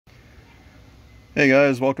Hey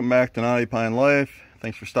guys, welcome back to Naughty Pine Life.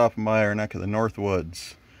 Thanks for stopping by our neck of the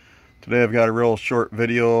Northwoods. Today I've got a real short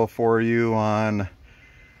video for you on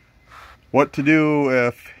what to do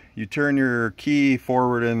if you turn your key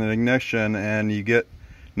forward in the ignition and you get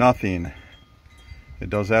nothing. It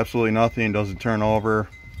does absolutely nothing, doesn't turn over.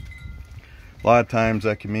 A lot of times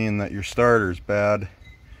that can mean that your starter's bad.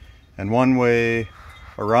 And one way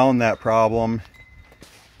around that problem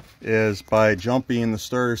is by jumping the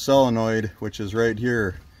starter solenoid, which is right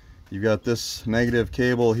here. You've got this negative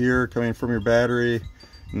cable here coming from your battery,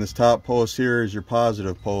 and this top post here is your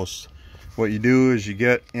positive post. What you do is you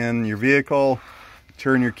get in your vehicle,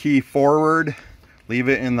 turn your key forward, leave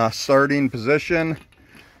it in the starting position,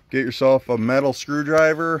 get yourself a metal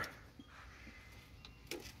screwdriver,